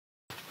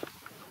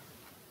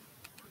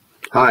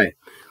Hi.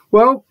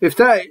 Well, if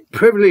that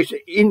privileged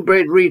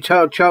inbred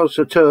retard Charles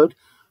III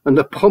and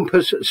the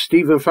pompous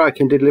Stephen Fry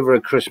can deliver a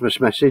Christmas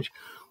message,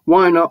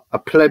 why not a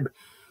pleb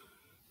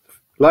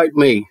like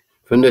me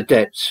from the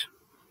depths?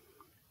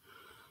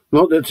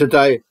 Not that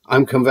today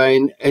I'm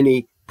conveying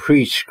any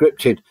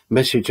pre-scripted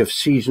message of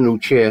seasonal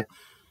cheer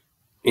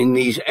in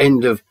these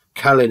end of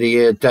calendar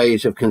year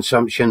days of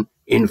consumption,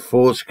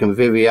 enforced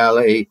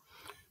conviviality,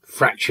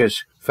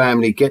 fractious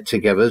family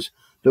get-togethers.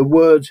 The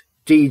words,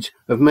 deeds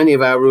of many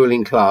of our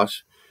ruling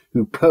class,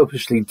 who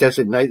purposely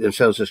designate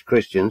themselves as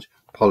Christians,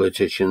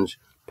 politicians,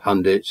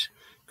 pundits,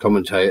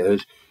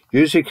 commentators,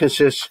 usually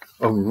consists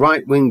of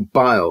right-wing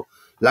bile,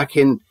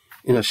 lacking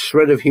in a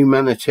shred of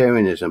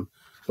humanitarianism.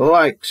 The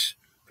likes,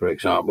 for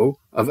example,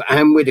 of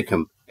Anne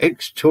Widdecombe,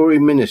 ex-Tory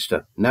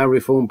minister, now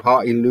Reform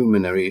Party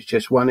luminary, is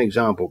just one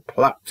example,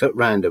 plucked at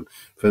random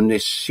from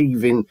this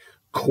seething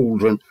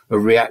cauldron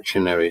of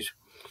reactionaries.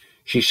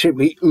 She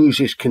simply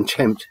oozes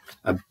contempt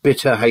and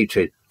bitter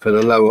hatred for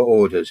the lower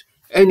orders.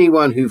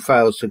 Anyone who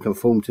fails to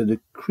conform to the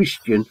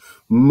Christian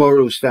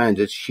moral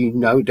standards she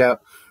no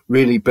doubt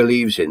really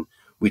believes in,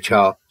 which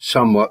are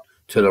somewhat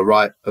to the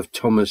right of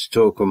Thomas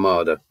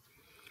Torquemada.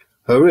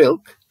 Her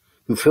ilk,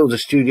 who fill the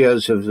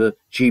studios of the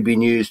GB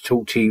News,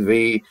 Talk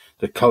TV,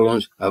 the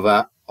columns of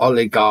our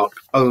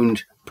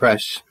oligarch-owned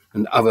press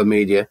and other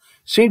media,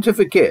 seem to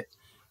forget,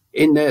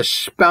 in their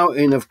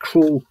spouting of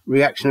cruel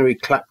reactionary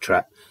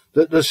claptrap,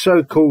 that the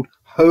so-called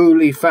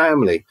Holy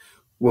Family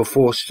were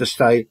forced to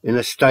stay in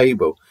a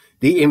stable,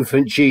 the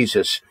infant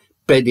Jesus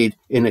bedded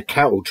in a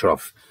cattle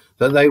trough,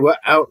 that they were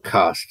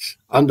outcasts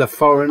under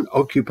foreign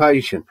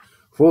occupation,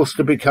 forced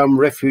to become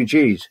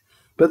refugees.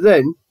 But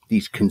then,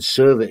 these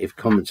conservative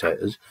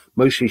commentators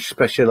mostly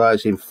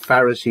specialise in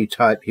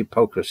Pharisee-type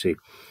hypocrisy,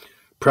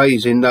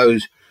 praising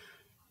those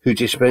who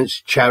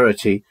dispense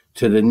charity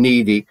to the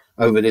needy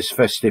over this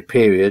festive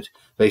period.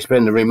 They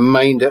spend the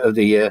remainder of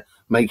the year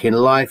making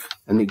life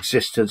and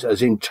existence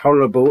as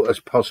intolerable as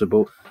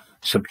possible,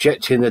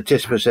 subjecting the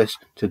dispossessed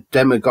to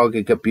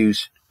demagogic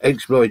abuse,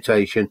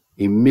 exploitation,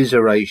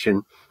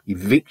 immiseration,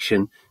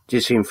 eviction,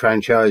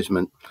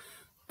 disenfranchisement.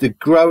 The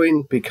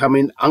growing,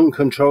 becoming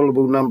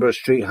uncontrollable number of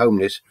street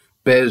homeless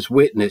bears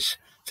witness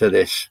to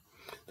this.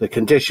 The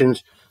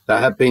conditions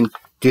that have been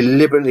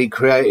deliberately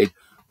created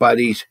by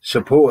these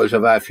supporters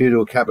of our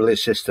feudal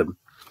capitalist system,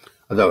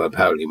 although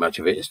apparently much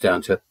of it is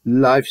down to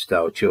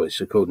lifestyle choice,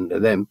 according to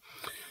them.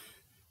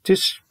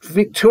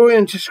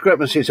 Victorian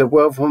discrepancies of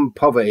wealth and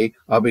poverty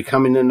are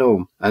becoming the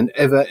norm and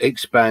ever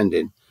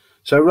expanding.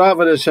 So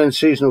rather than send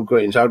seasonal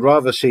greetings, I'd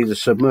rather see the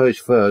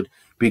submerged third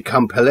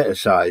become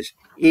politicised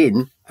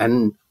in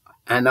an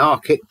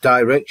anarchic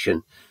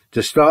direction,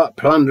 to start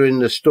plundering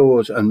the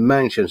stores and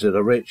mansions of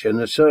the rich and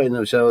asserting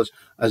themselves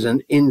as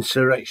an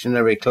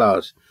insurrectionary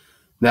class.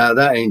 Now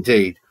that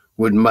indeed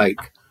would make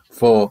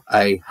for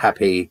a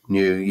happy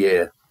new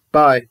year.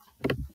 Bye.